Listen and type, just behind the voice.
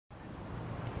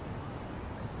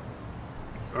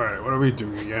Alright, what are we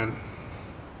doing again?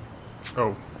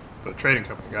 Oh, the trading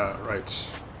company. Got it,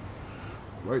 right.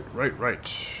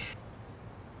 Right.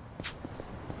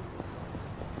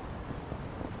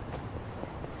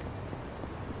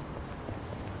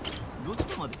 どち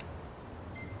らまで。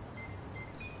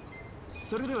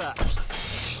それでは。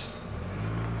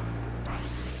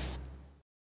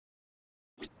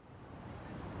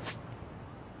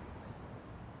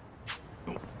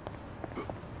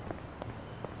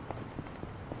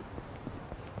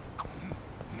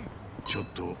ちょっ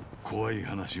と怖い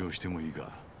話をしてもいいか。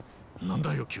なん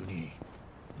だよ急に。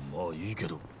まあいいけ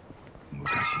ど。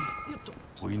昔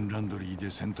コインランドリーで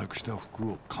洗濯した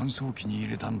服を乾燥機に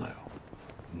入れたんだよ。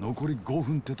残り5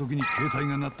分って時に携帯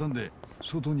が鳴ったんで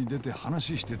外に出て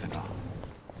話しててな。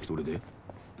それで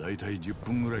だいたい10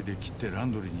分ぐらいで切ってラ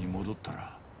ンドリーに戻った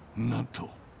ら、なんと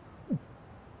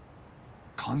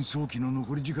乾燥機の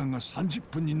残り時間が30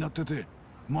分になってて、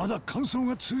まだ乾燥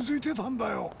が続いてたんだ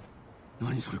よ。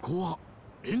何それ怖っ。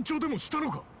延長でもしたの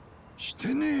か。し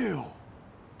てねえよ。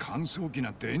乾燥機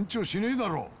なんて延長しねえだ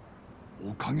ろ。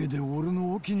おかげで俺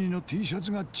のお気に入りの T シャ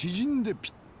ツが縮んでピ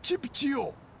ッチピチ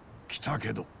よ。来た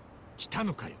けど。来た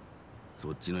のかよ。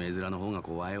そっちの絵面の方が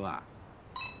怖いわ。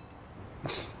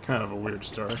Kind of a weird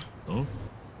story. Huh?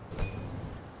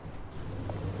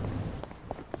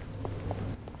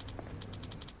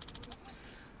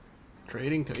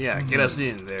 Trading yeah, get us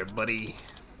in there, buddy.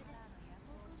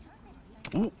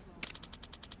 Ooh.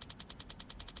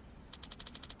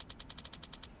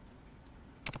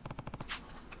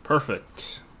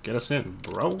 Perfect. Get us in,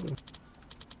 bro.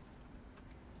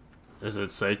 Is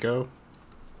it Seiko?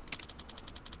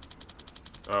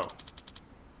 Oh.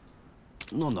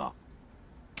 なんだ。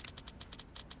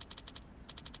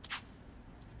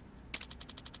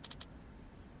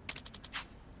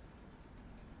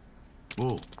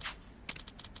おう。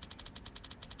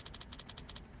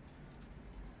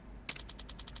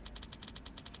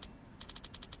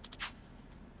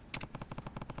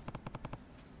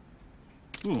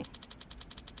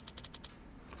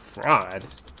Fraud?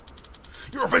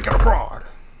 You're making a fraud!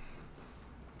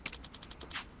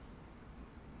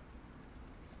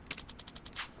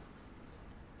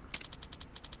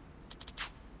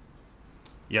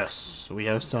 Yes, we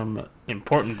have some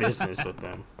important business with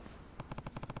them.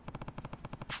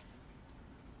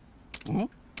 Huh?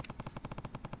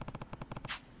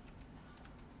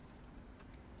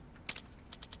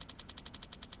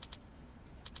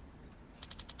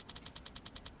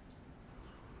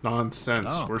 Nonsense.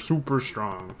 Oh. We're super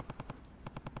strong.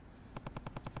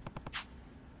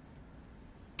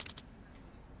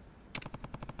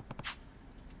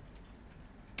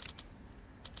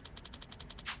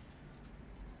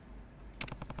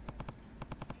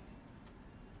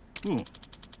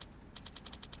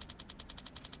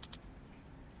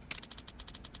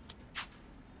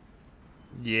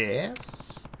 Yes.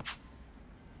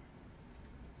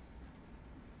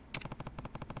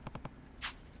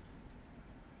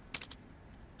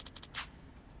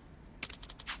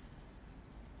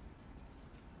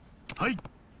 Hi.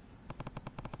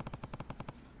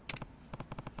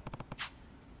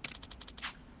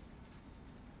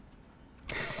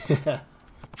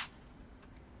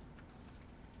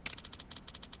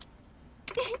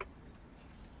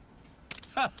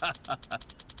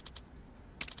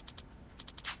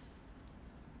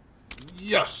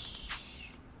 Yes.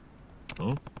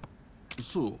 Huh?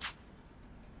 So.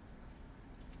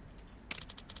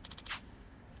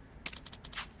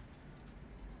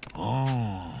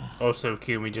 Oh, so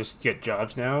can we just get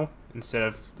jobs now instead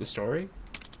of the story?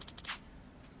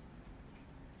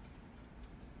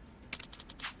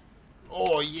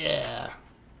 Oh, yeah.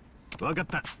 わかっ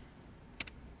た。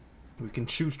 We can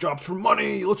choose jobs for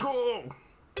money. Let's go.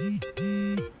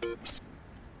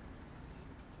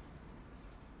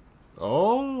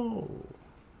 Oh.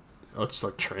 Oh, it's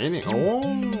like training. Oh.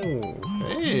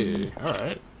 Hey. All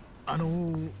right.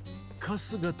 春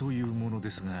日というもの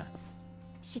ですが。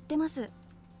知ってます。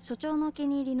所長のお気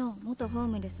に入りの元ホー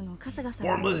ムレスの春日さ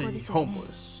んの学校ですよね。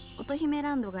乙姫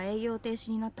ランドが営業停止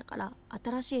になったから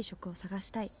新しい職を探し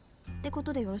たいってこ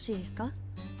とでよろしいですか？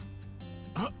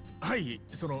はい、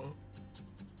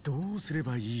どうすれ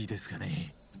ばいいですか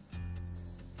ね。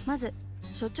まず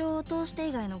所長を通して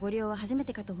以外のご利用は初め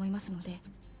てかと思いますので、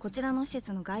こちらの施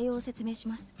設の概要を説明し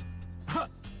ます。は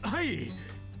い、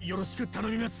よろしく頼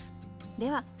みます。で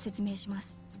は説明しま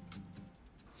す。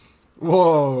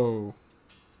Whoa.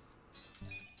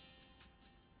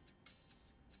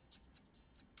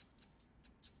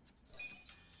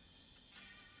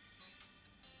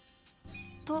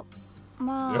 と、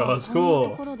まあ、いや、こんな that's cool.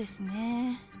 ところです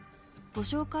ね。ご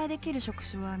紹介できる職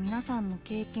種は皆さんの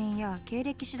経験や経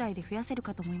歴次第で増やせる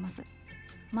かと思います。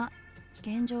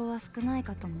現状は少ない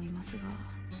かと思いますが、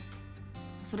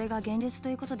それが現実と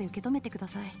いうことで受け止めてくだ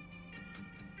さい。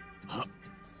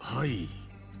はい。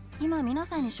今皆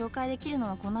さんに紹介できるの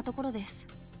はこんなところです。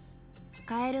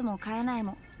変えるも変えない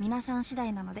も皆さん次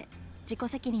第なので自己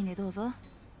責任でどうぞ。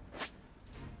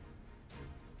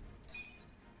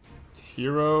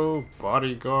Hero,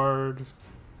 bodyguard,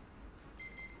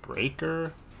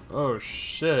 breaker? Oh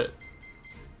shit.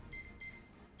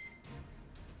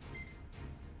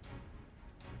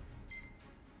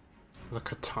 The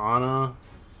katana?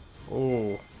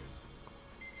 Oh.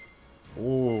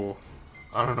 Oh.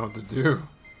 I don't know what to do.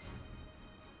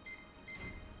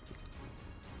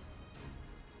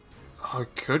 I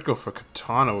could go for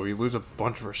katana, but we lose a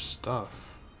bunch of our stuff.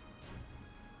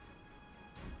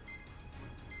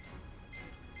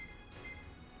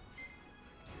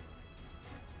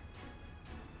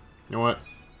 You know what?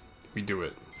 We do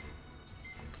it.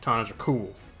 Katanas are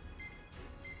cool.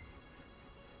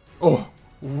 Oh!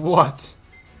 What?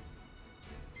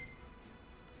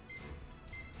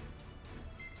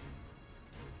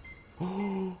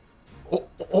 Oh!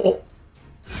 Oh!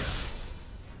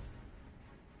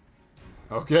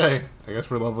 Okay, I guess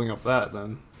we're leveling up that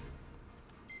then.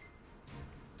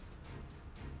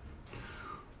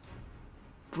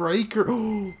 Breaker!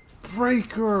 Oh!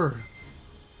 Breaker!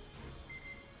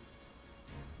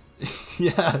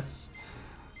 Yes!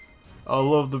 I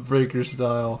love the breaker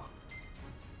style.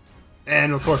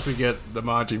 And of course we get the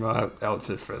Majima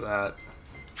outfit for that.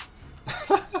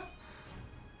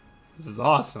 This is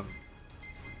awesome.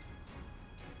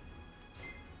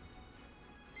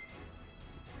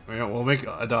 We'll make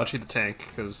Adachi the tank,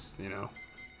 because, you know.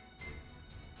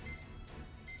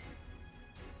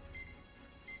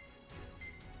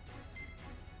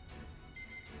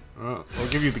 I'll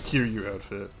give you the Kiryu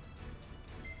outfit.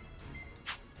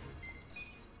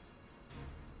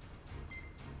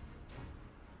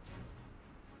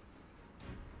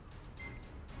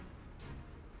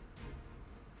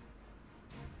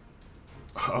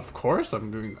 Of course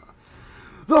I'm doing that.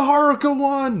 The Haruka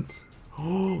one!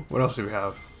 What else do we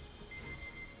have?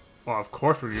 Well, of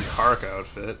course we do Haruka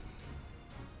outfit.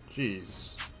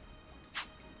 Jeez.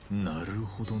 なる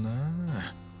ほどな。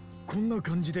こんな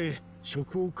感じで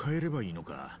職を変えればいいの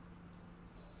か。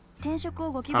転職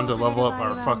をご希望される場合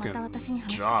はまた私に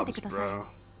話しかけてください。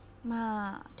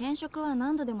転職は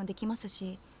何度でもできます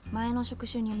し、前の職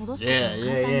種に戻すことも簡単に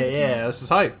できま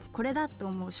す。これだと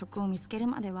思う職を見つける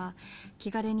までは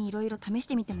気軽にいろいろ試し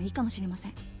てみてもいいかもしれませ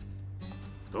ん。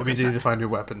We need to find new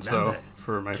weapons though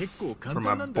for my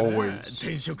boys.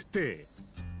 転職って。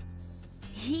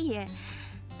いいえ、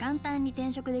簡単に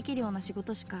転職できるような仕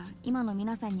事しか今の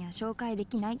皆さんには紹介で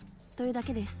きないというだ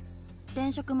けです。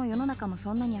転職も世の中も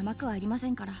そんなに甘くはありませ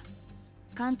んから、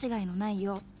勘違いのない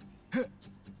よう。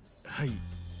はい、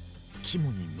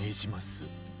肝に銘じます。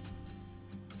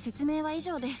説明は以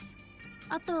上です。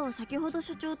あと先ほど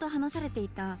所長と話されてい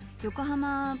た横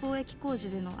浜貿易工事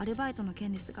でのアルバイトの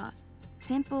件ですが、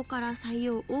先方から採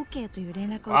用 OK という連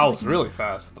絡をいただきました。Wow, it's really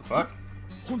fast. What the fuck?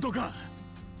 本当か？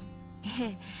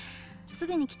す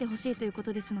ぐに来てほしいというこ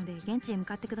とですので現地へ向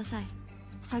かってください。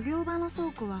作業場の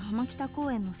倉庫は浜北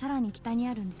公園のさらに北に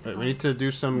あるんですが、We need to do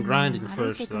some grinding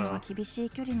歩いて first くの though. が厳しい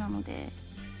距離なので、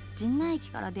陣内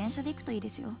駅から電車で行くといいで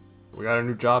すよ。We got our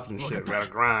new jobs and shit. We gotta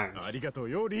grind. ありがとう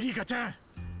よ、リリカちゃん。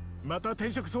また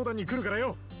転職相談に来るから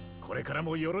よ。これから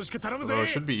もよろしく頼むぜ。Well,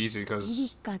 it should be easy リリ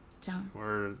because カちゃん。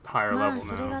we're higher まあ level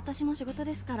それが now. 私の仕事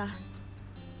ですから。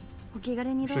お気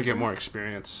軽にどう Should ぞ。 get more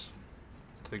experience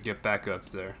to get back up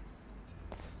there.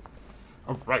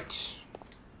 Alright.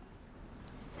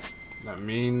 That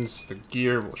means the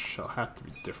gear shall have to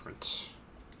be different.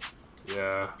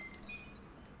 Yeah.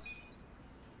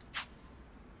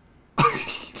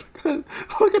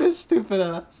 Look at his stupid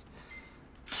ass.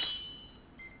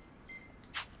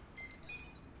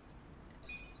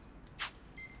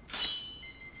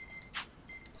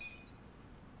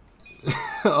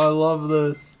 I love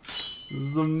this. This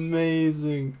is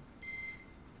amazing.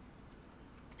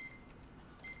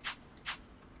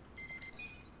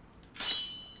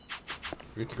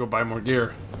 We have to go buy more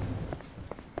gear.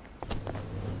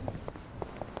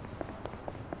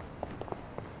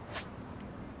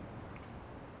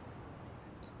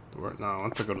 No, I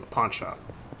want to go to the pawn shop.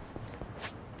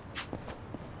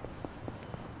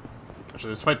 Actually,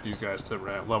 let's fight these guys to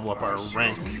level up our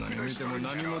rank.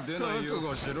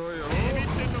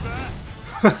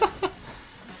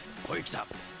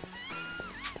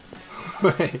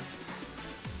 Wait.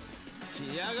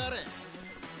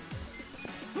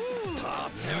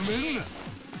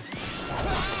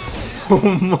 Oh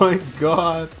my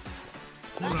god.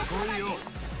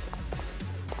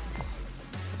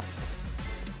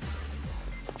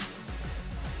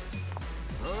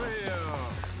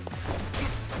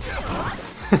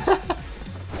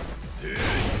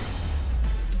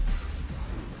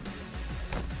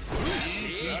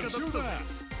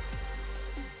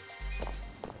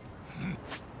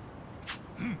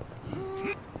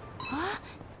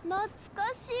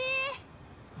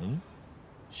ん？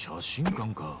写真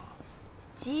館か。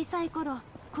小さい頃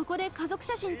ここで家族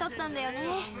写真撮ったんだよね。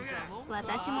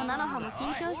私も菜の葉も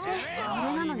緊張してそ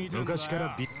れなのに昔か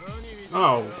ら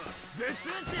Oh.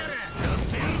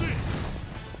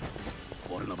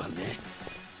 俺の番ね。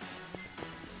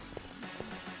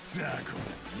ザコ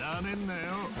なめんなよ。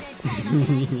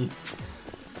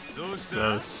どうした？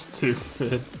 So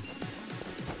stupid.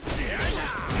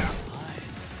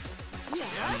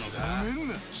 なめん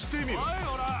な。してみろ。ほら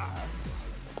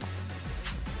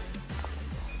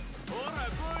来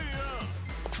いよ。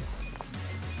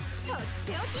とっ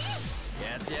ておき。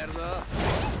やってやるぞ。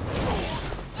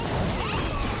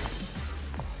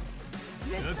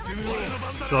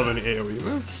So many AoE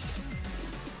moves.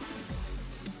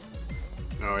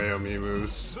 No AoE moves. 見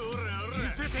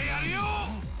せてやるよ。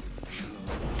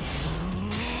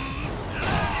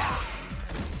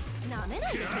なめな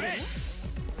いでくれる？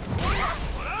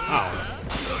 Oh.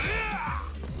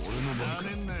 俺の番か。な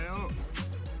めんなよ。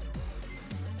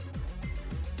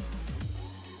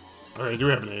 Okay, do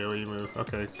we have an AoE move?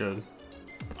 Okay, good.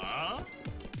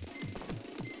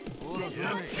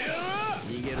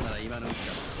 逃げるなら今のうち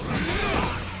だ。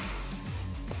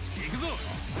行くぞ。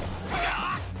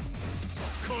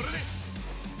これで。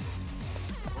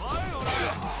おいおら。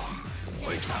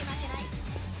おい来た。な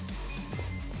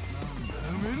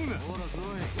めんな。ほら来い。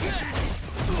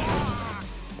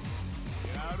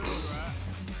やるぞ。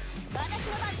私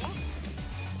の番ね。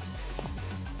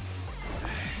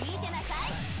見てなさい。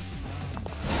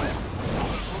来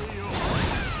いよ。よ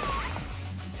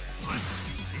し、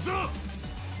行くぞ。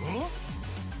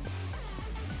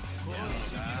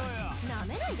な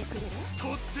めないでくれる？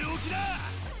とっておきだ。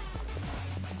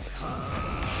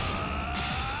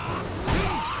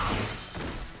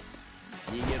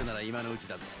逃げるなら今のうち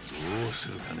だぞ。どうす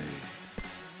るかね。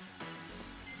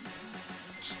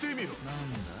してみろ。な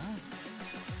んだ。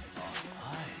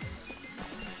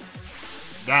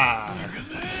 Die.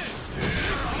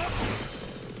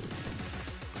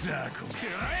 ザコ。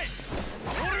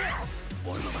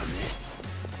俺の番ね。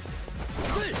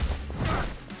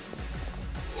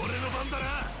俺の番だな。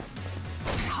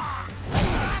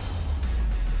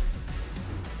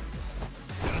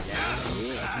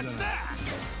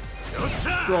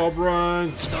 Job rank.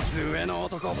 一つ上の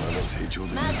男。成長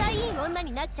で。またいい女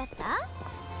になっちゃった？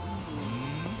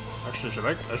 Actually,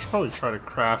 I should probably try to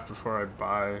craft before I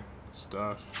buy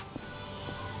stuff.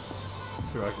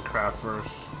 See what I can craft first.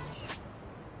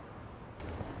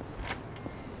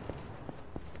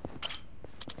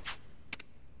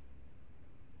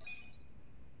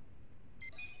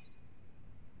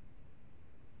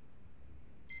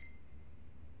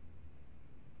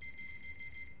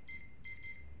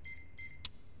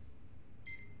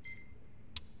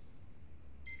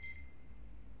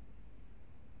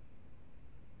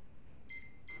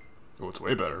 Oh, it's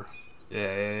way better.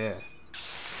 Yeah. あと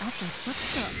ちょっ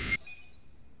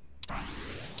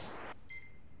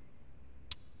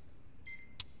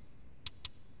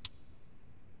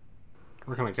と。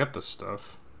 Where can I get this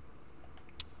stuff?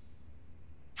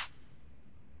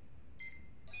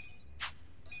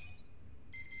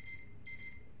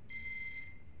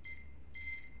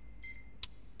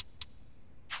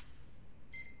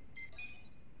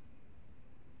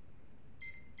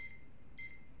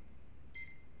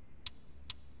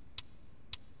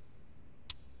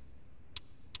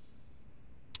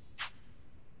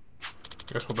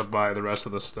 Guess we'll have to buy the rest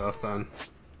of the stuff then.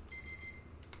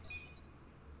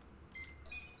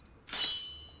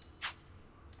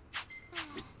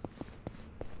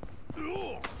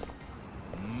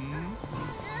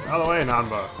 Out of the way,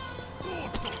 Nanba.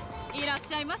 いらっ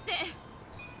しゃいませ。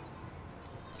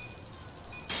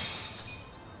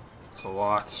 It's a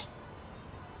lot.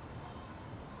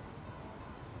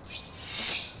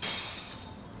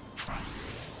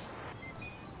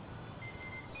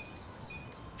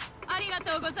 ありが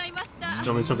とうございました。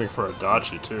 Still need something for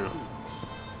Adachi too.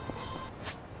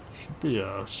 Should be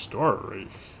a store right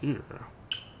here.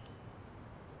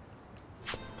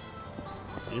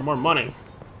 Need more money.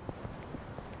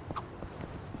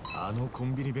 あのコ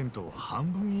ンビニ弁当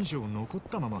半分以上残っ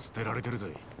たまま捨てられてる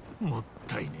ぜ。もっ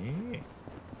たいねえ。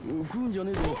食うんじゃ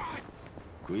ねえぞ。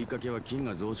食いかけは菌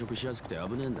が増殖しやすくて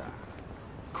危ねえんだ。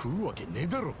食うわけねえ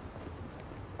だろ。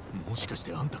もしかし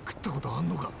てあんた食ったことあん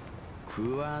のか？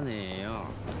食わねえよ。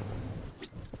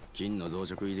金の増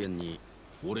殖以前に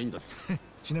俺にだって。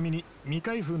ちなみに未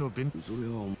開封の弁それ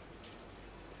は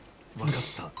分かっ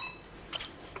た。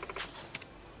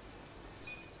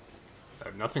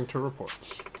I have nothing to report.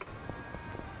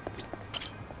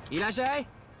 いらっしゃい。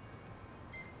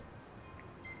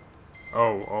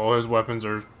 Oh, all his weapons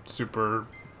are super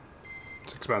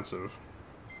expensive.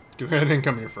 Good thing I didn't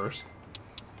come here first.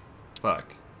 Fuck.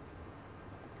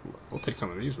 We'll take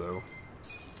some of these though.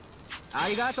 あ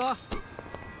りがとう。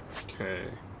 Okay.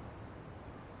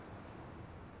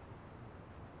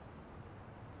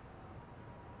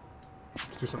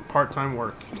 Let's do some part-time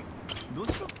work. ど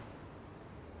ちら？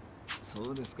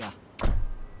そうですか。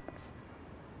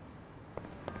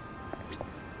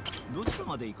どちら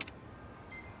まで行く？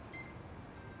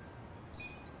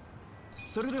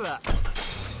それでは。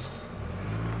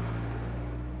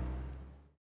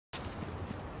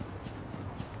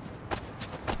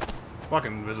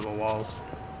Fucking invisible walls.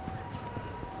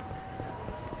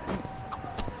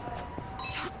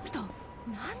 ちょっと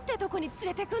なんてとこに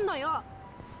連れてくんのよ。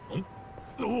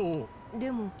おお。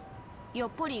でもやっ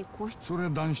ぱり個室。それは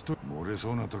男子と漏れ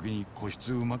そうな時に個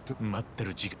室埋まって待って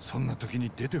る時間。そんな時に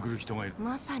出てくる人がいる。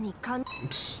まさにかん。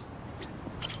 Oops.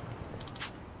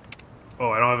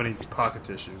 Oh, I don't have any pocket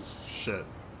tissues. Shit.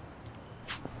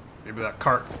 Maybe that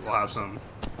cart will have some.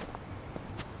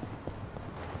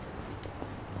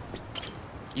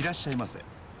 いらっしゃいませ。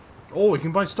 Oh, you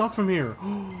can buy stuff from here.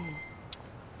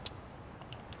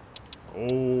 Oh,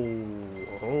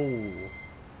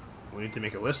 we need to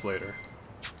make a list later.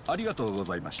 ありがとうご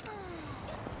ざいました。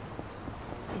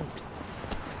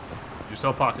 You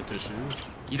sell pocket tissues?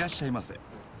 いらっしゃいませ。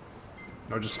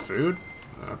 No, just food?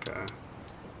 Okay.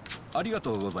 ありが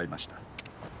とうございました。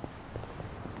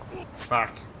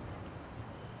 Fuck.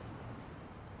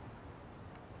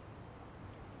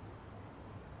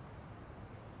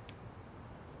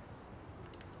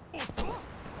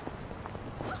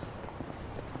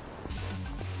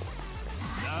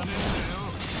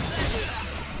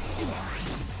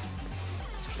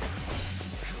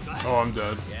 Oh, I'm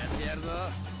dead. やってやるぞ。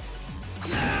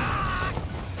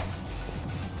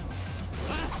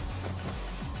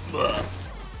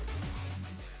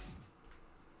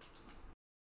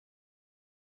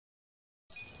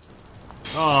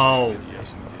 Oh.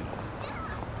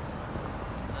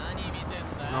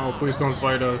 No, please don't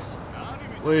fight us.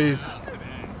 Please.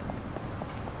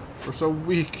 We're so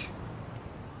weak.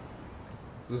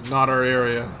 This is not our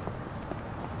area.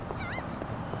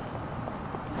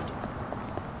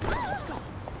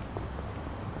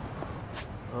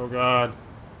 Oh god.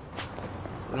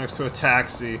 We're next to a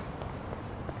taxi.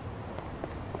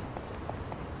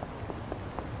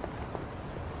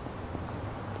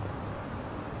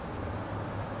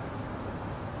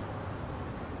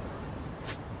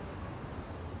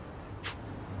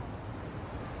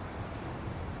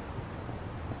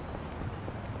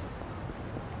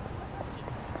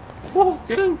 Whoa,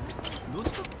 get in! どっ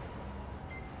ちか。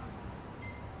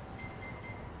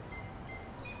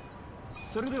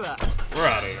それでは。 We're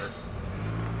out of here.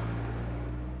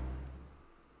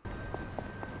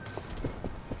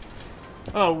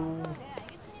 Oh.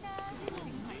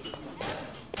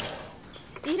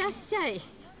 いらっしゃい。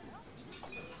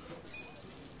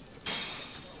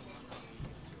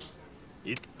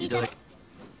いただき。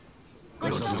ご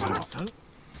ちそうさま。さん。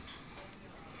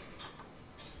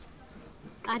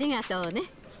ありがとうね。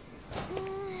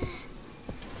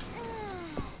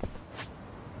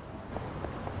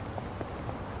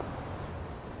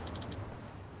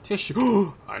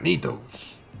Tissue. I need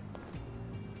those.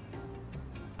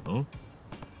 Huh?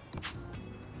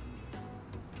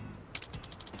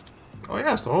 Oh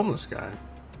yeah, it's the homeless guy.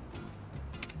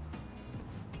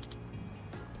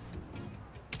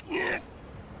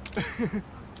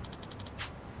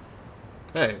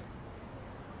 Hey.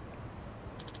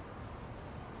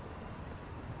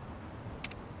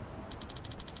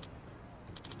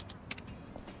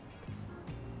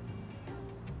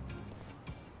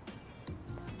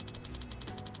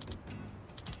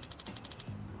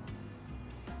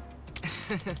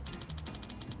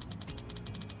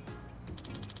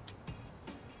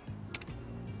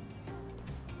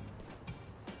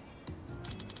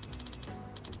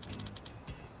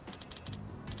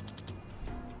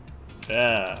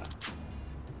 Yeah.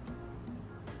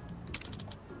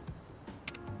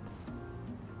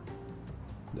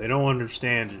 They don't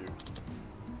understand you.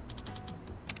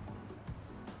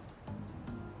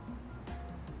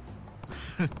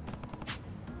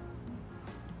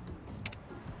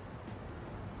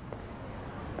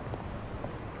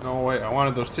 No, wait, I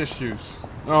wanted those tissues.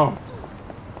 No.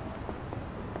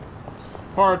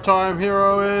 Part-time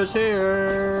hero is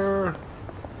here.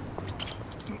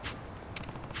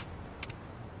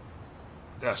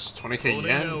 Yes, 20k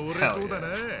yen. Hell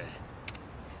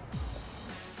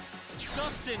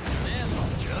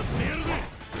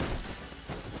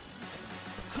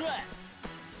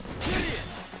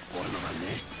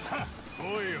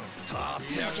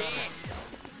yeah.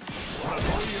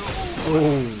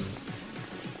 Oh.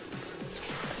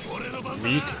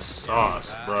 Weak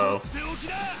sauce, bro.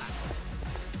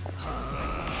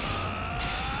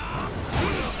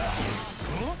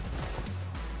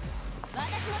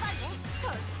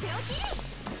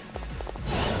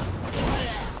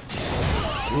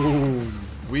 Ooh,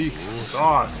 weak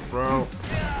sauce, bro.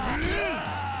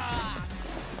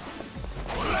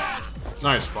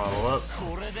 Nice follow-up.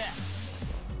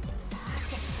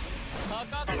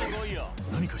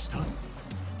 何かした？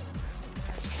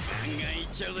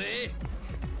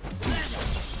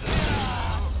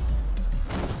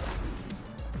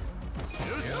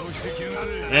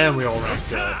 And we all ranked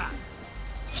dead.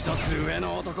 一つ上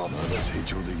の男。まだ成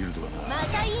長できるとはな。ま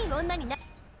たいい女にな。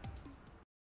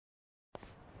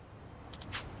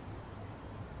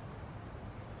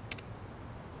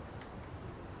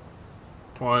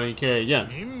 20k yen.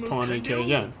 20k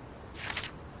yen.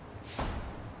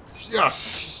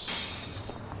 Yes!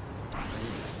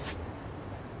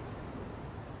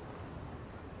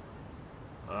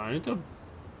 I need to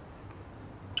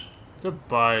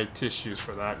buy tissues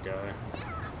for that guy.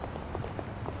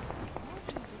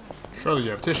 Surely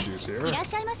you have tissues here. いらっ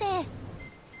しゃいませ。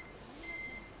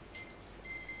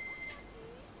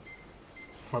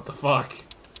 What the fuck?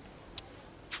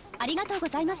 ありがとうご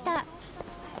ざいました。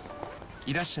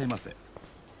 いらっしゃいませ。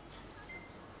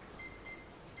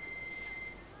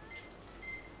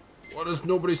 Why does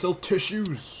nobody sell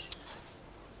tissues?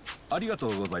 ありがと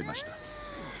うございました。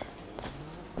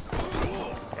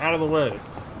 Out of the way.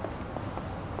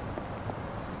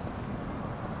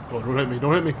 Oh, don't hit me,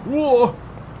 don't hit me. Whoa!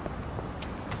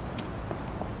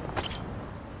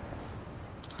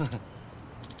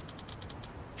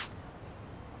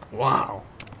 Wow.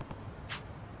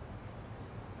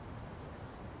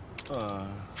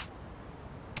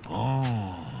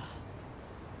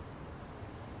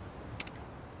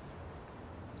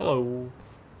 Hello.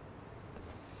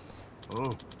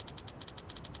 Oh.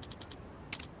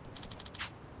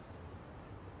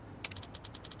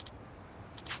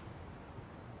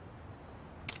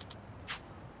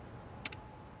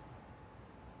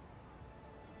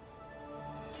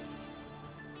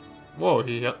 Whoa,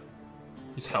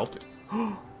 he's helping.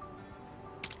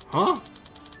 Huh?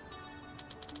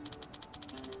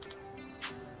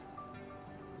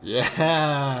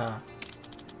 Yeah.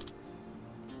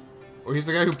 Oh, he's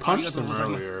the guy who punched him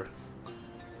earlier.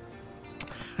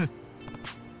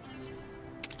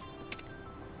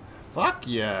 Fuck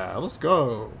yeah, let's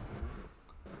go.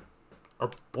 Our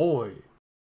boy.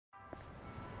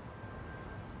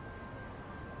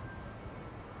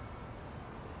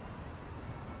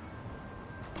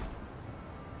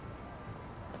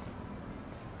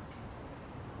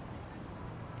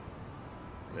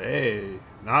 Hey,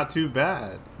 not too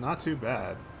bad. Not too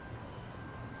bad.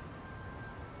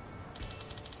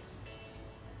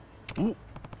 Ooh.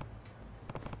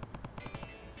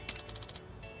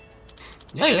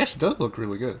 Yeah, he actually does look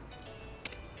really good.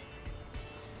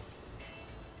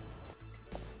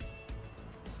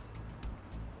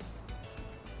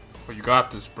 Well, you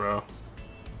got this, bro.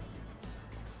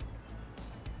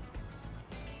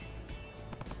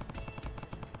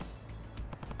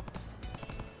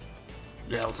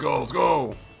 Yeah, let's go, let's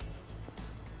go!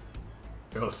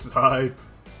 Yo, snipe.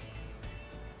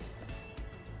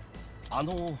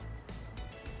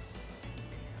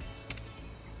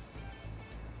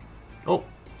 Oh.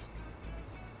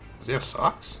 Does he have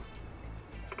socks?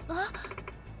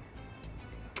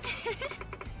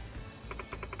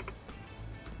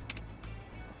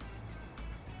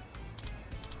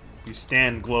 We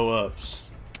stand glow-ups.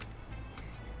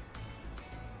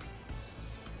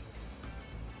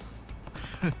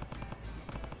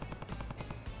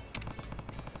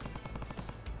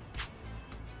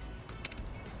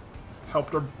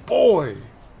 Helped our boy!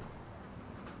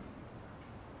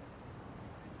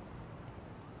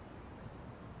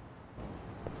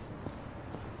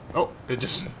 Oh, it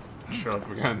just showed up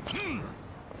again.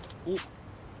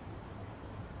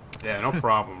 Yeah, no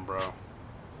problem, bro.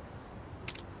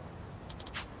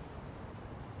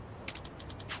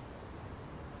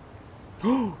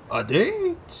 A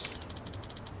date?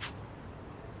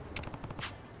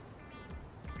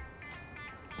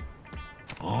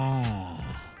 Oh.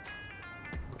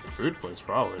 Like a food place,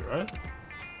 probably, right?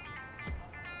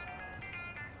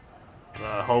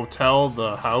 The hotel,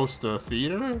 the house, the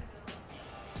theater?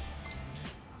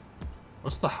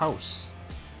 What's the house?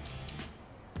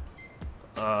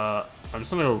 I'm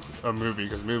just gonna go a movie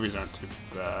because movies aren't too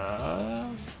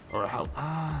bad. Or a house.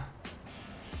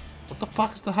 What the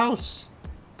fuck is the house?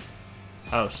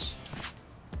 House.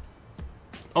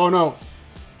 Oh no.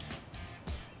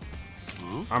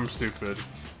 I'm stupid.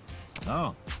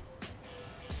 Oh.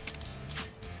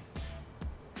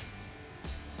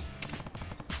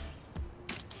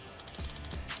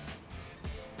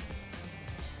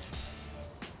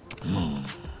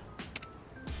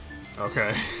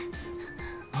 Okay.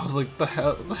 I was like, the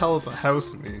hell is a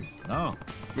house mean? Oh.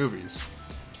 Movies.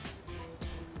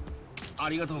 あ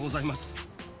りがとうございます。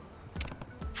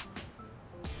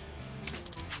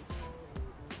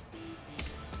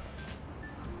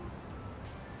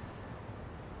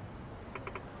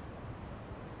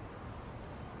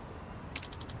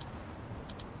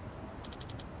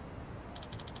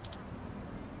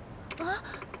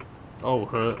Oh,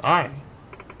 her eye.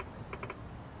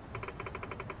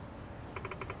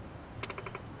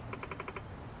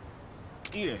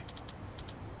 Yeah.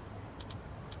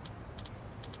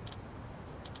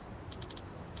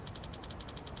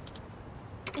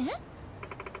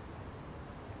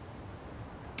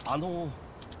 あの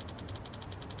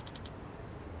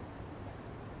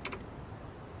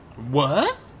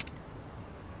What?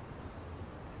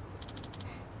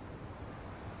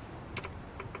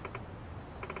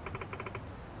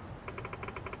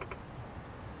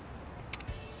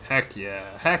 Heck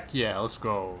yeah. Heck yeah. Let's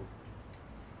go.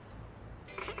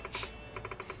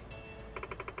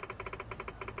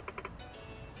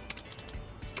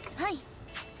 Hi.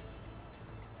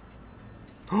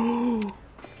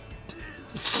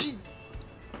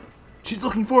 She's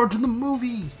looking forward to the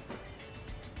movie.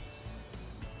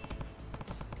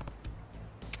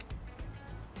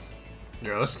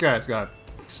 Yo, this guy's got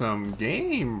some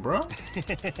game, bro.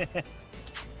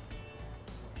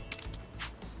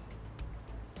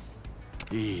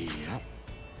 Yeah.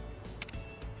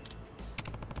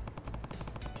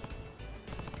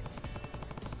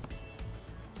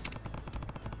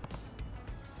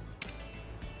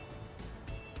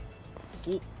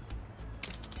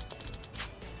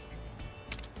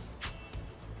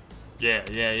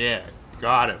 Yeah.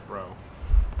 Got it, bro.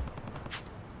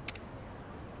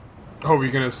 Oh, we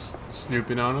gonna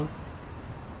snoop in on him?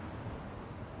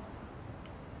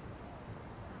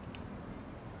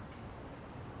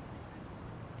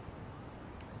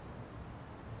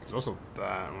 There's also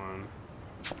that one.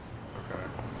 Okay.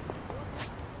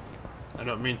 I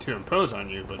don't mean to impose on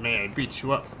you, but may I beat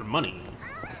you up for money?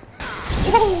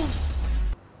 Woo!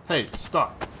 Hey,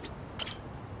 stop.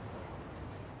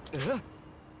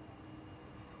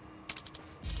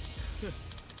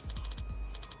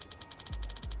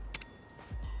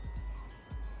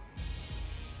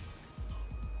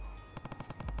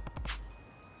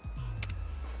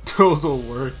 Those will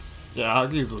work. Yeah,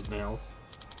 I'll use those nails.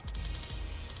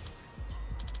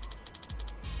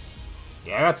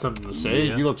 Yeah, I got something to say.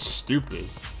 Yeah. You look stupid.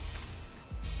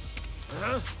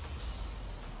 Huh?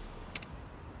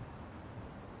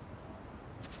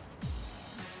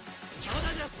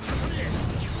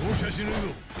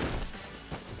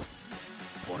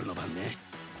 俺の番ね。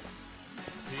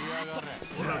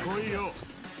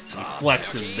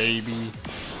 Flexing, baby.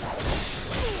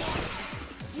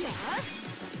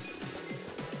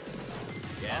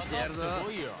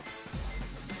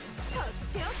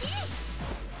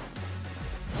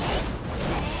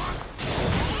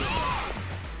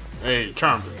 Hey,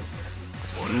 charmed it.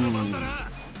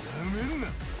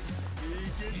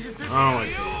 Oh my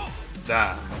god.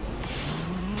 Die.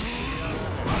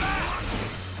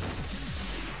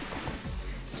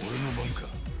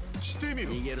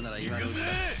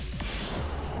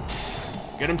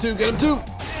 Get him too, get him too!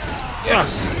 Yes!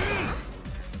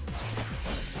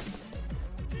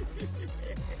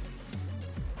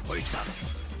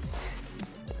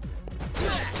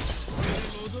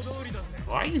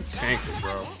 Why are you tanking,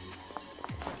 bro?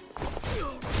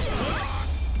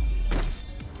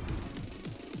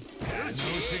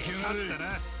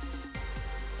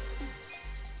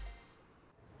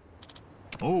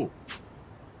 Oh.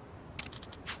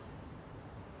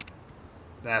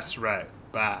 That's right.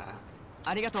 Bye.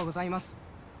 ありがとうございます。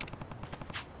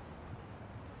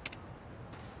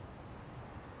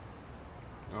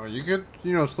 Oh, you could,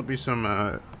 slip me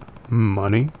some,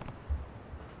 money.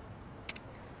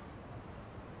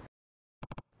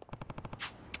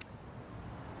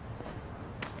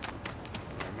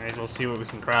 May as well see what we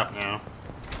can craft now.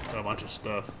 Got a bunch of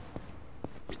stuff.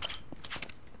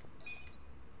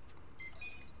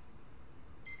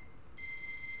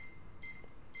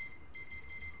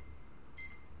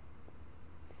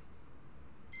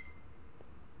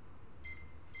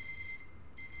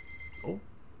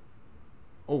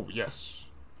 Oh, yes.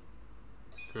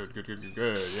 Good, good, good, good,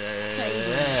 good.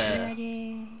 Yeah.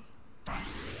 I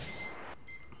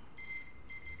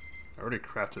already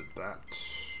crafted that.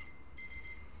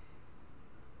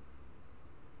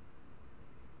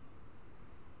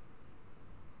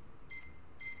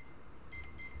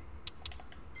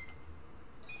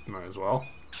 Might as well.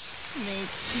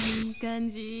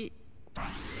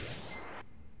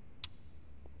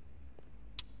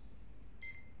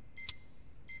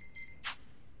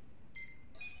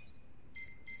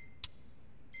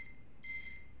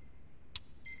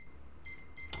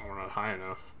 Oh, we're not high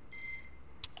enough.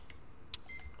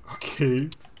 Okay.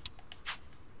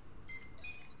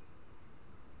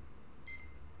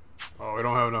 Oh, we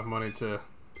don't have enough money to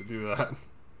do that.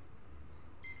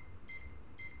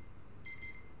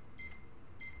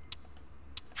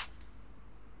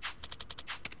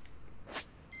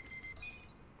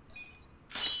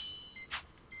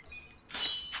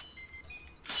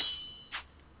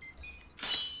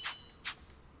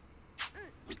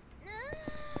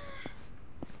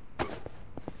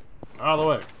 Out of the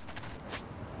way.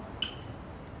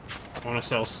 I want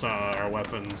to sell our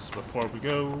weapons before we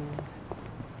go.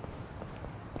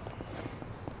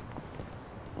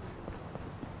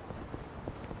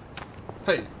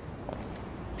 Hey!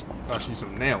 I see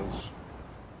some nails.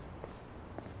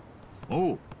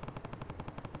 Oh.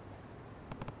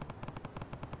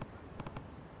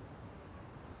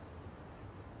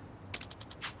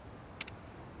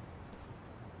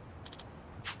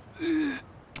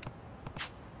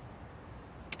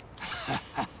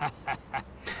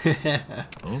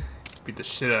 Huh? Beat the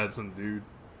shit out of some dude.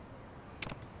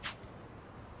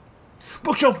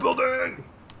 Bookshelf building!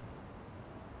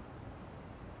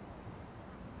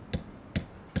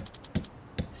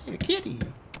 Hey, kitty.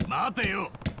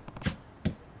 Mateo.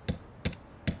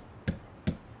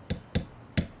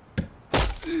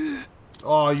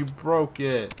 Oh, you broke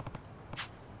it.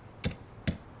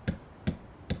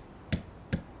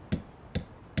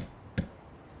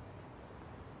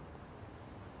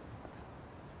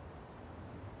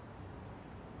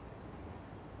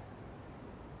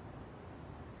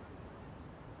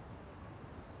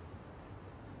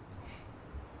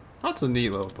 That's a neat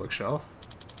little bookshelf.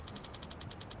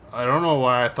 I don't know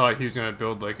why I thought he was gonna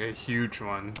build like a huge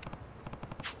one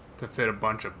to fit a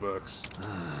bunch of books.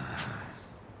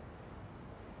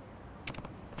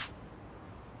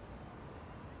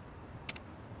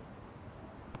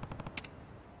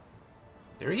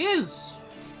 There he is.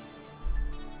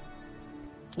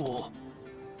 Oh.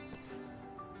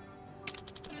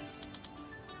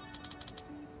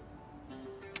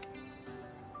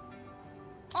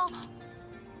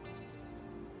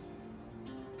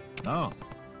 Oh.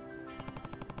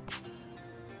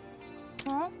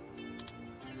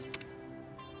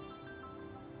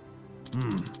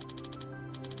 Hmm.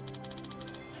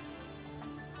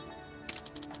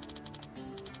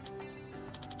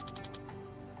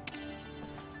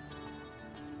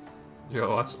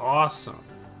 Yo, that's awesome.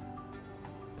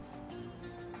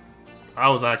 If I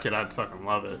was that kid, I'd fucking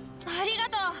love it.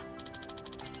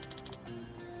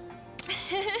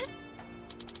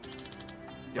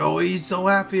 Yo, he's so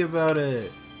happy about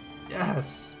it.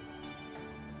 Yes.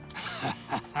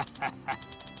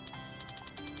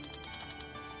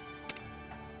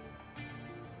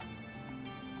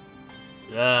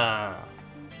 Yeah.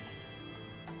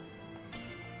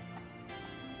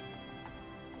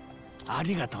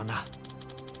 Arigato na.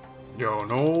 Yo,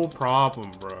 no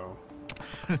problem, bro.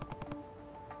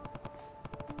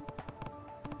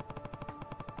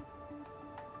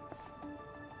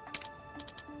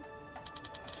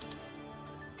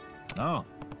 Oh.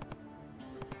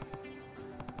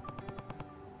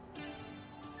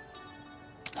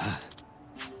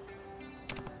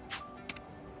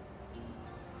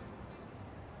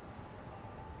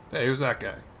 Hey, who's that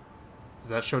guy? Is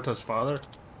that Shota's father?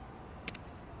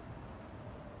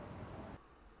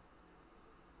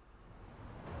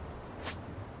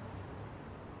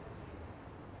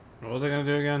 What was I gonna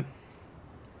do again?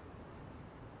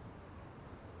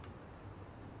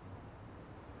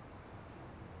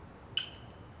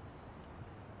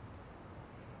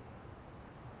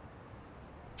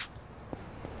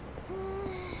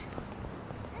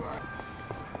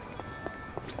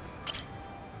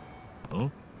 Oh?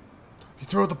 He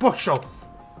threw out the bookshelf!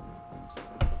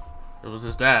 It was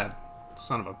his dad.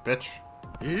 Son of a bitch.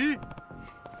 Eh?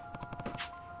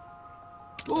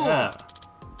 Yeah.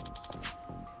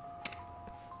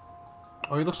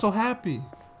 Oh, he looks so happy.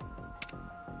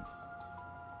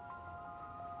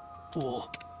 Oh.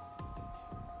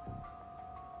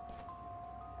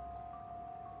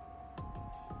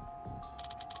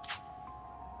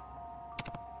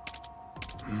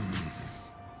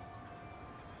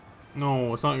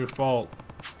 No, it's not your fault.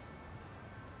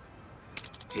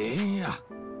 ええんや。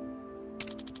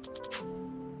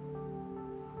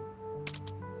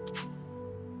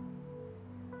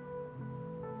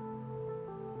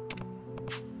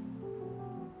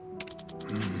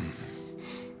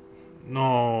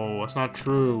No, that's not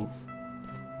true.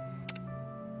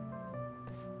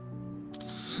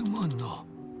 すまんな。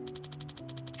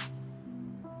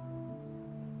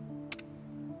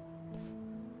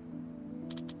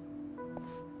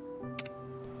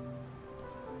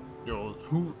Yo,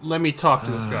 who? Let me talk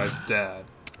to this guy's dad.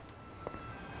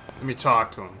 Let me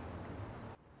talk to him.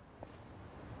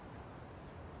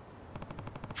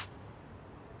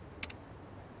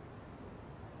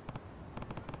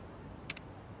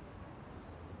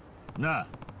 な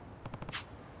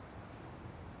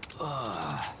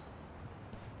あ。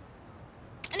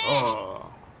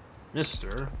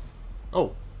Mister.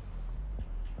 Oh.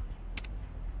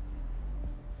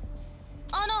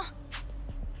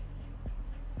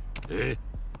 え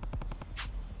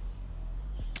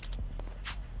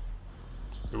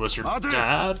It was your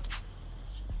dad?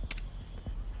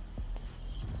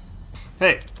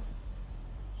 Hey.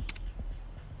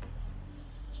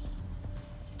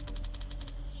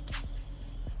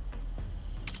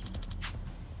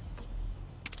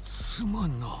 すま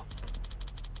んな。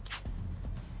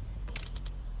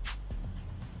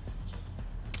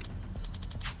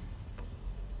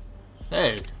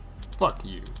Hey. Fuck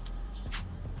you.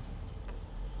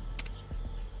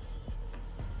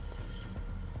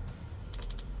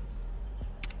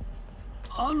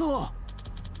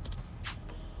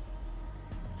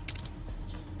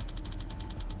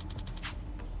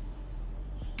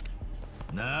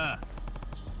 なあ。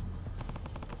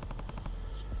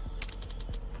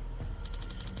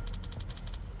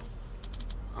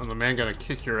I'm the man gonna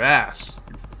kick your ass,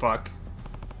 you fuck.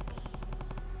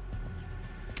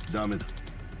 ダメだ。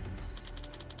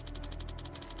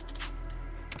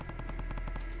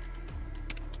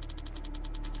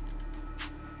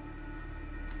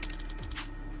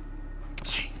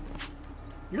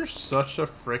You're such a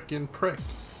freaking prick.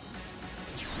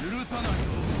 許さないぞ。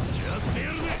やって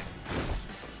やるぜ。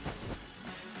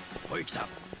おい来た。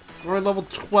 We're at level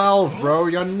 12, bro.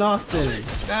 You got nothing.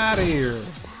 Get out of here.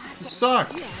 You suck.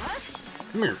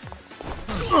 Come here.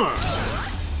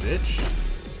 Bitch.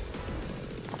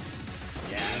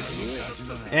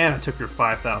 And I took your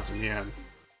 5,000 yen.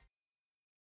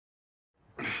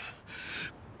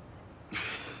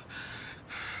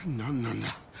 なんなんだ。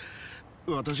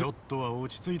私ちょっとは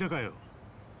落ち着いたかよ。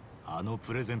あの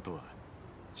プレゼントは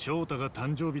翔太が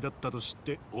誕生日だったと知っ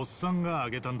ておっさんがあ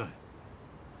げたんだ。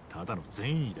ただの善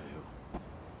意だ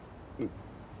よ。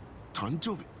誕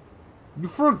生日。You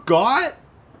forgot?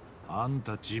 あん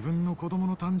た自分の子供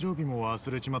の誕生日も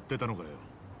忘れちまってたのかよ。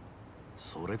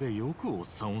それでよくおっ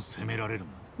さんを責められる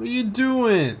な。What are you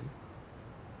doing?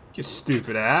 You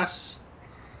stupid ass.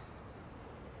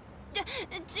 違う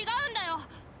んだよ。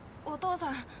お父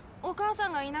さん、お母さ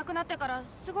んがいなくなってから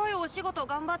すごいお仕事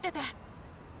頑張ってて。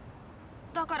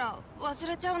だから忘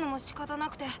れちゃうのも仕方な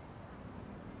くて。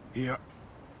いや、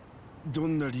ど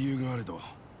んな理由があれど、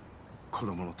子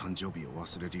供の誕生日を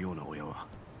忘れるような親は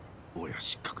親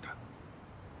失格だ。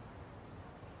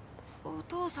お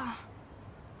父さん。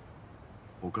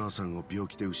お母さんを病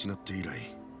気で失って以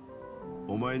来、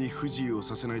お前に不自由を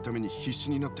させないために必死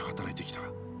になって働いてきた。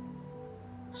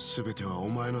全てはお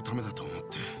前のためだと思っ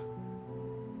て。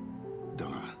だ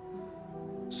が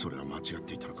それは間違っ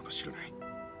ていたのかもしれない。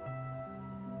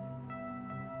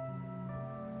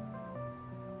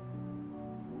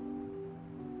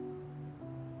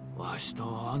わしと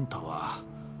あんたは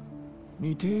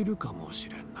似ているかもし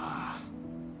れんな。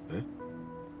え？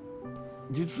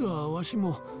実はわし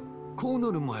もこう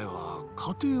なる前は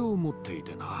家庭を持ってい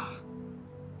てな。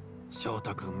翔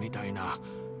太君みたいな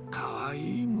可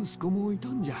愛い息子もいた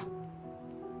んじゃ。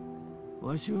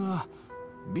わしは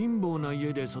貧乏な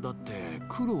家で育って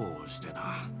苦労して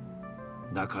な。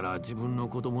だから自分の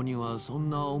子供にはそん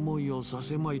な思いをさ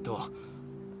せまいと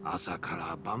朝か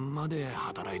ら晩まで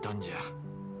働いたんじゃ。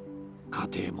家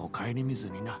庭も顧みず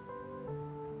にな。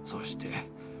そして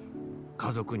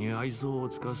家族に愛想を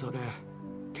尽かされ、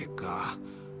結果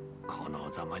この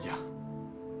ざまじゃ。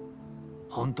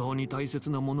本当に大切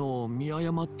なものを見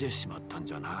誤ってしまったん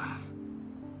じゃな。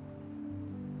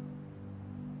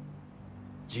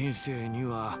人生に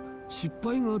は失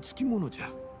敗がつきものじゃ。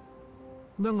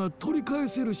だが取り返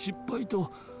せる失敗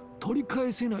と取り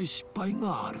返せない失敗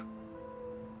がある。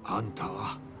あんた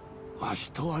はわ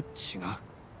しとは違う。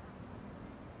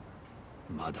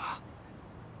まだ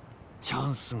チャ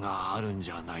ンスがあるん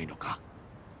じゃないのか。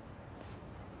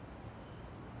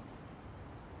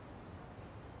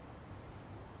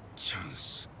ン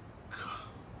スか。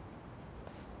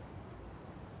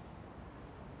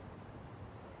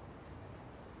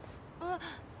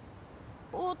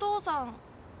お父さん、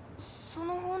そ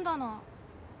の本棚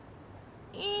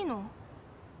いいの？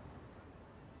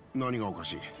何がおか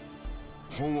しい？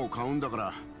本を買うんだか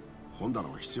ら本棚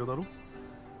は必要だろ。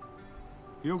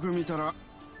よく見たら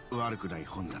悪くない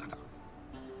本棚だ。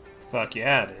Fuck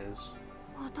yeah, it is.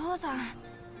 お父さん。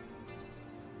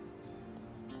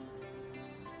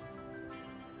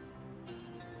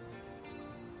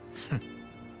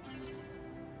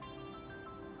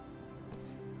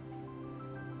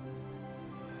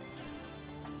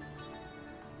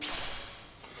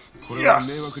これは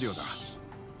迷惑料だ。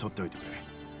取っておいてくれ。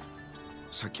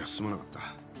さっきはすまなかった。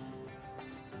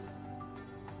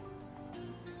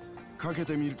かけ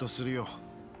てみるとするよ。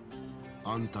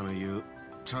あんたの言う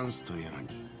チャンスとやらに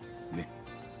ね。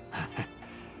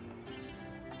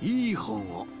いい本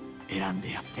を選ん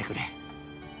でやってくれ。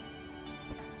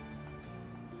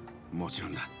もちろ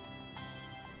んだ。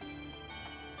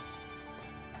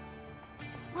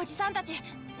おじさんたち、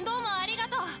どうもありが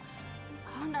とう。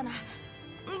本棚、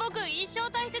僕一生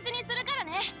大切にするから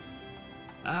ね。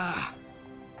ああ、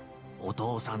お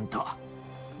父さんと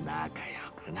仲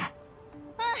良くな。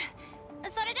うん、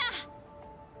それじゃ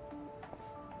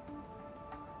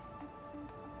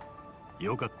あ。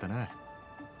よかったな。あ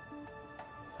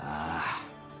あ、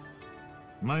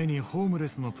前にホームレ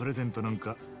スのプレゼントなん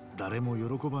か誰も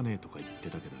喜ばねえとか言って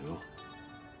たけどよ。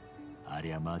あ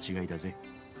りゃ間違いだぜ。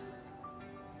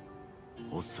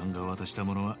おっさんが渡した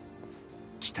ものは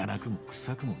汚くも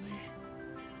臭くもねえ。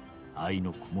愛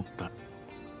のこもった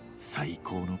最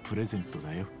高のプレゼント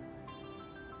だよ。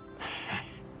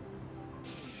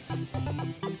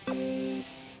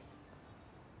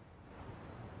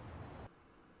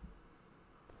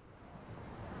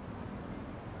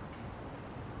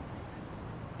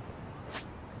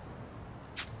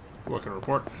I can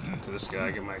report to this guy,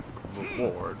 get my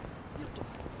reward.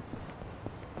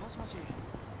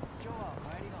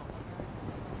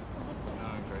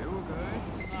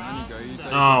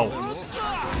 Oh.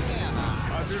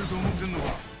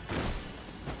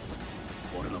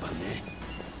 俺の番ね。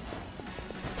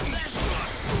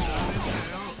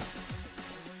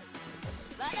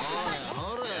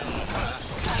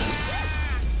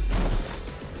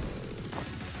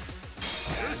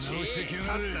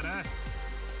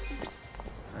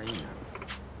はいな。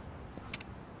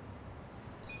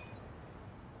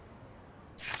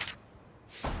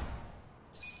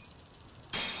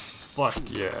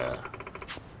Fuck yeah.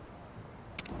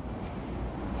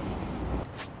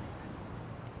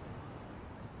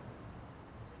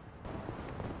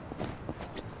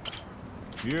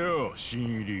 Yo,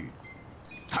 新入り。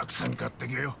たくさん買って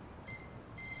けよ。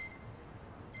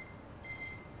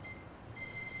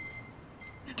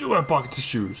You do have pocket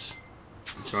shoes.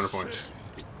 200 points.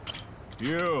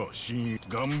 Yo, 新入り。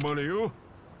頑張れよ。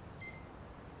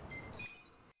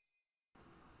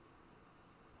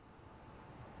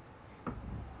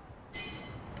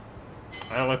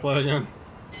How do I play again?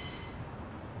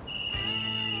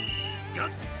 がっ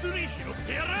つり拾っ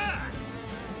てやら。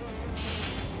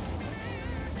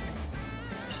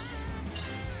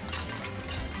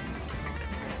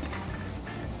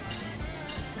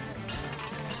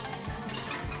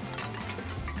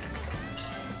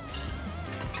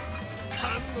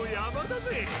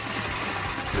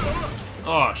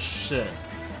Oh shit.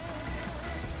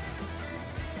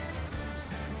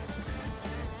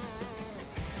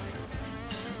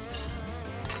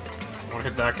 I wanna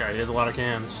hit that guy, he has a lot of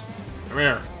cans. Come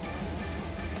here.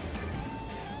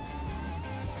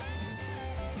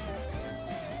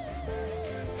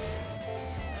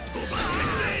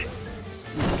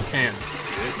 Can.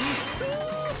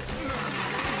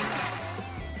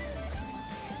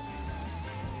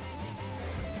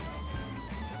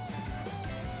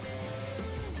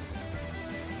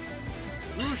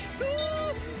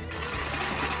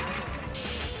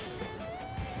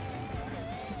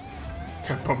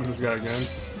 Can't pumping this guy again.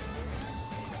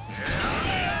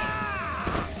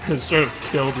 Straight up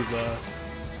killed his ass.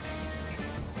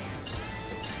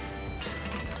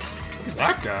 Who's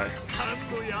that guy?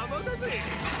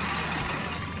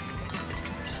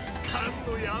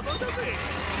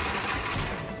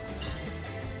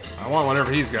 I want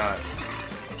whatever he's got.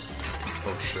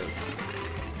 Oh shit.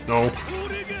 No.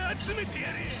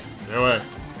 Stay away.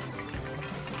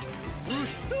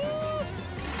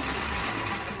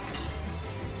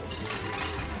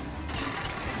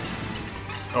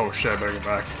 Oh shit, I better get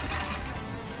back.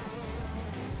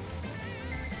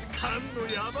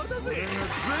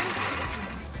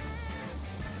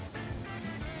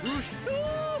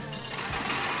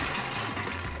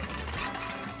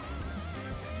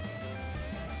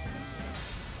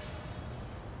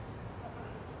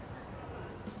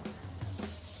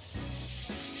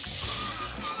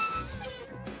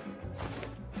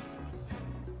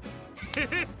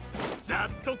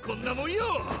 こんなもん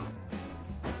よ。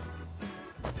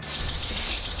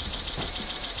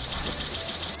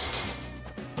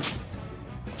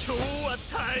今日は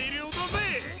大量だぜ。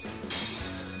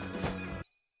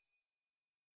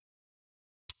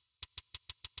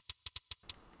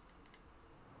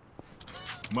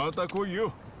また来い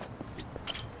よ。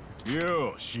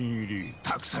よ、新入り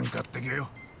たくさん買ってけよ。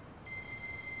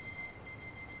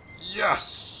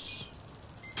Yes!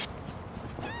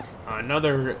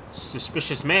 Another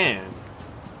suspicious man.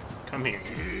 Come here.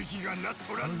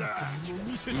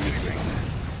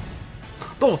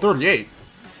 Level 38.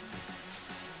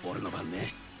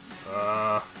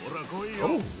 Oh.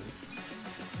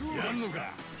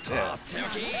 Yeah. I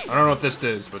don't know what this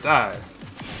is, but die.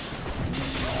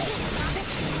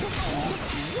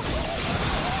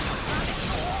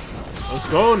 Let's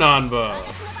go, Nanba.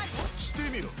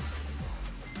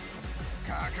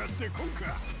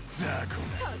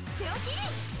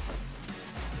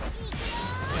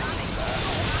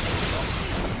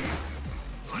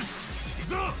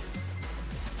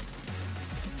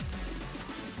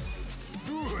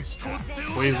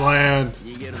 Please land.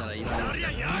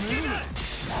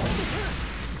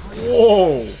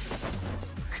 Whoa.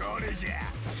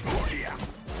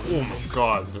 Oh my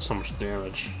god, there's so much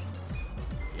damage.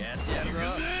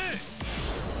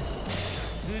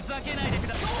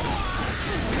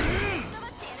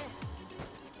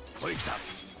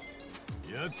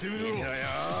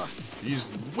 He's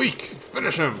weak.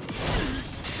 Finish him.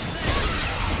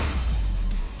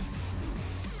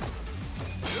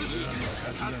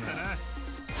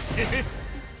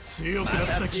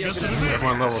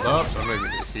 Everyone leveled up, so I'm gonna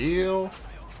get a heal.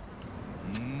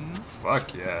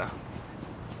 Fuck yeah.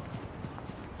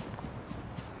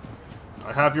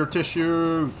 I have your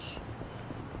tissues.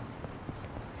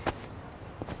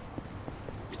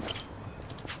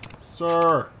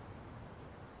 Sir.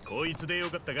 こいつでよ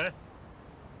かったか。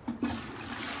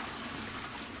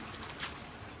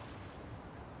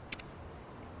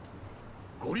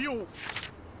ご利用。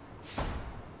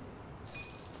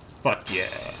Fuck yeah.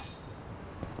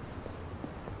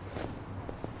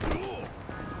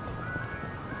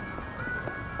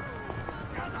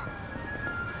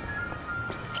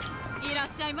 いらっ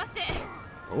しゃいませ。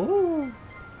 Oh.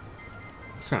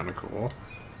 That's kinda cool.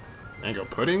 Mango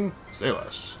pudding? Say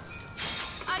less.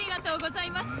 ありがとうござ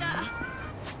いました。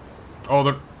 Oh,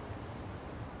 they're...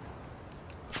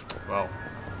 Well.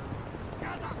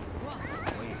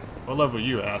 What level are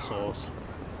you, assholes?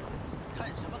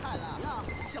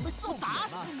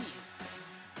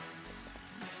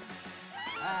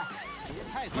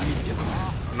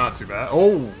 Not too bad.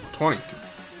 Oh, 22.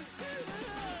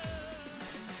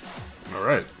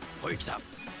 Alright.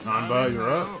 Nanba,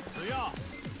 you're up.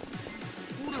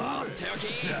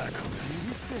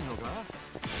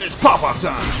 It's pop-off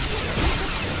time!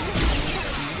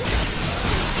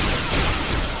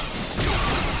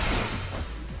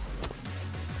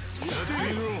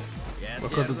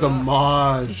 Look at the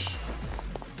damage!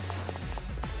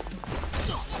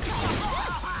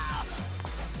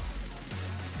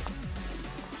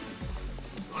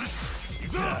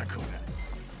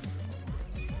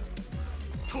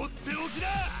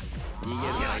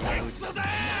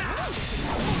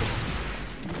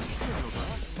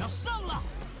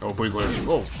 Oh, please let him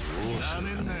go.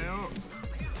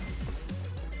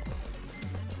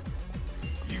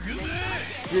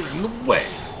 Get in the way.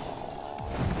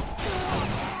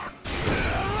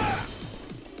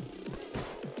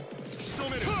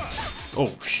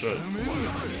 Oh shit.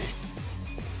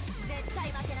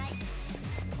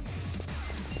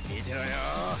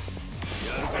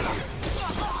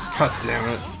 God damn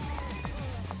it.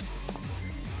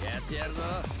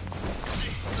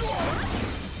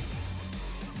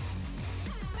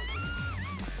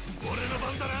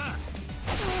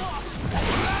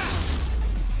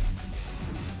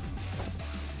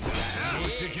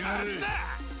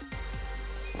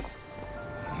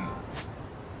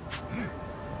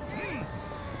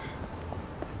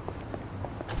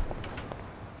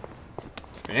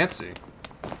 Fancy.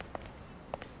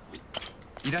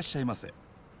 いらっしゃいませ。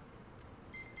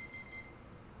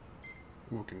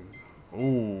 Looking.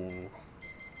 Oh.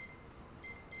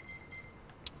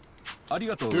 あり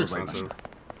がとう Too ございまし expensive. た。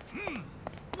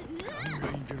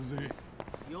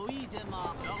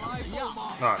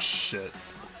Ah, shit.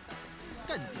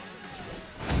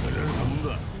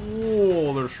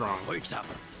 Oh, they're strong. こ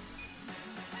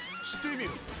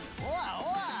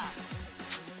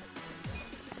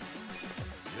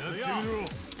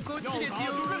っちですよ。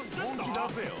本気出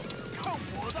せよ。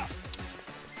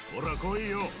ほら来い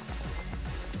よ。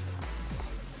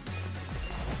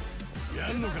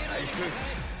やんのか。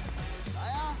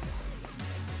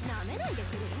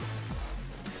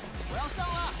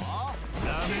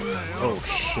Oh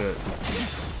shit.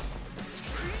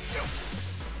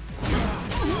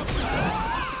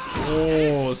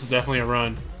 Oh, this is definitely a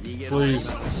run.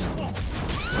 Please.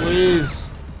 Please.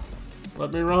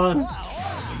 Let me run.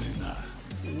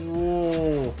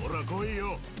 Whoa.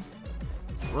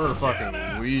 We're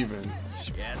fucking leaving.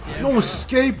 No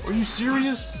escape? Are you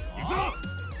serious?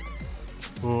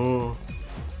 Oh.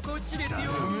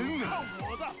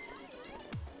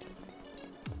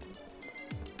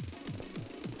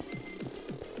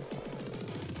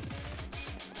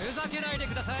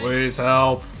 Please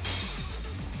help.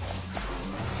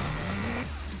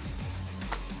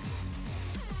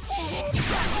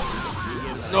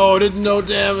 No, it did no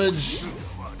damage.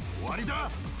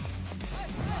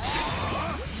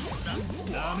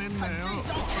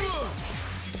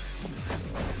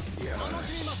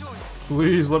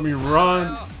 Please let me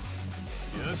run.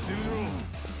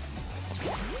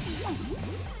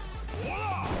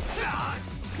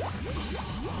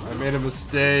 I made a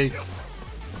mistake.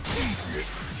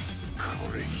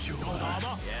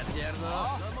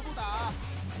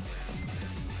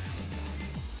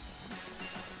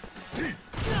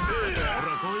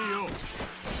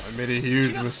 I made a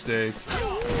huge mistake.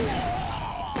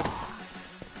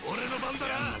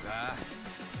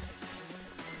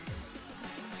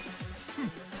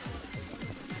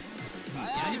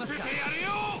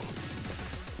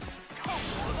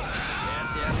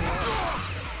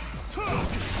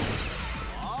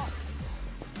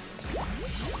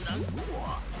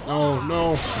 Oh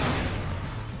no.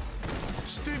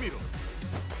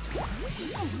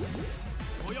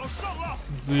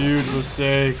 Huge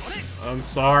mistake. I'm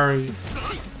sorry.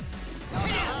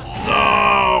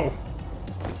 No!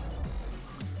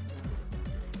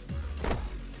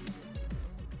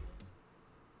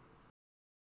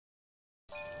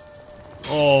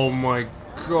 Oh my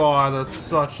god, that's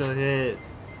such a hit.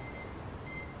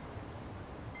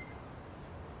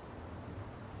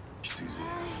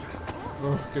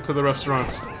 Oh, get to the restaurant.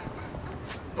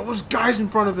 Oh, there's guys in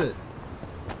front of it.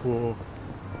 Whoa.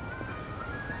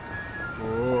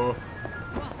 Whoa.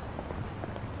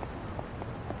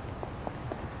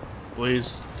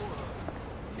 Please.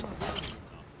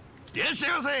 Yes,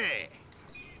 I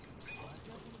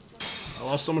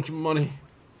lost so much money.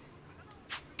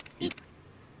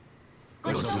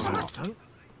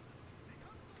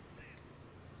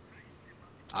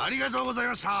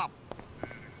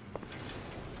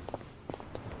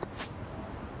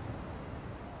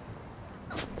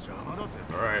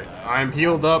 Alright, I'm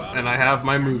healed up and I have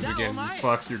my moves again.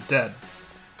 Fuck, you're dead.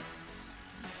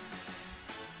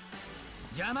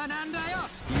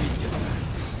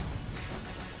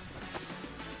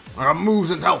 I got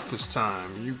moves and health this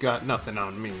time. You got nothing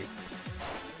on me.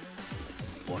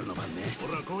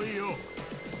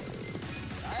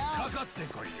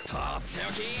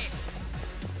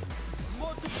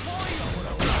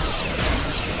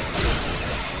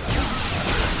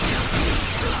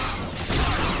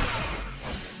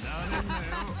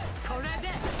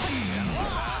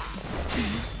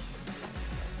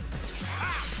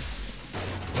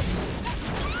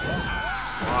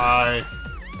 Why?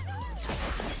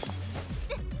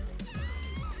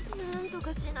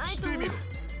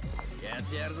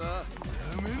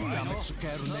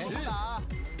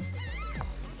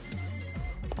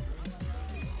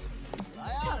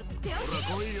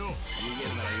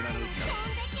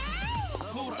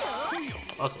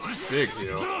 That's a big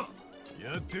deal.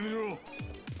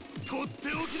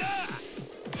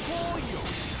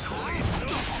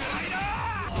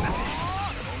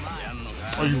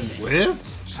 Oh, you lived?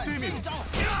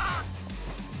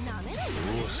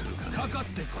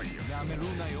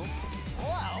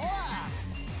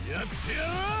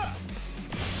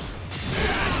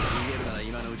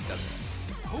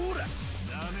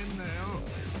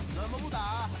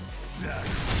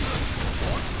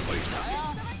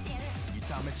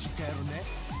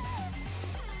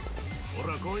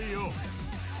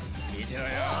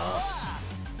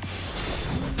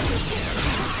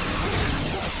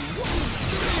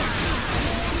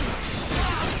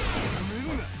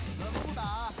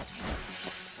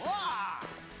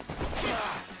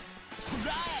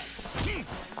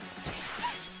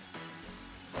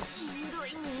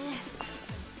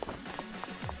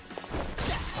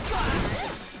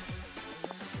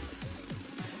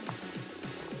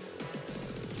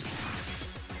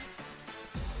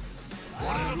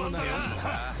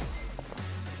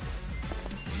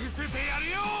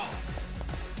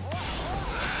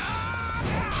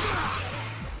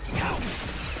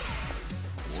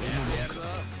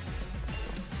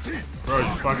 Bro,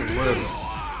 you fucking live.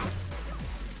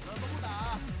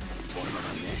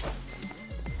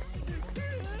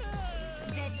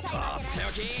 って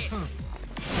おき。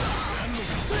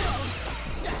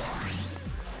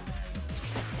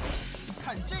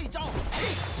看这一招！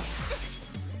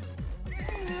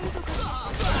なんとか。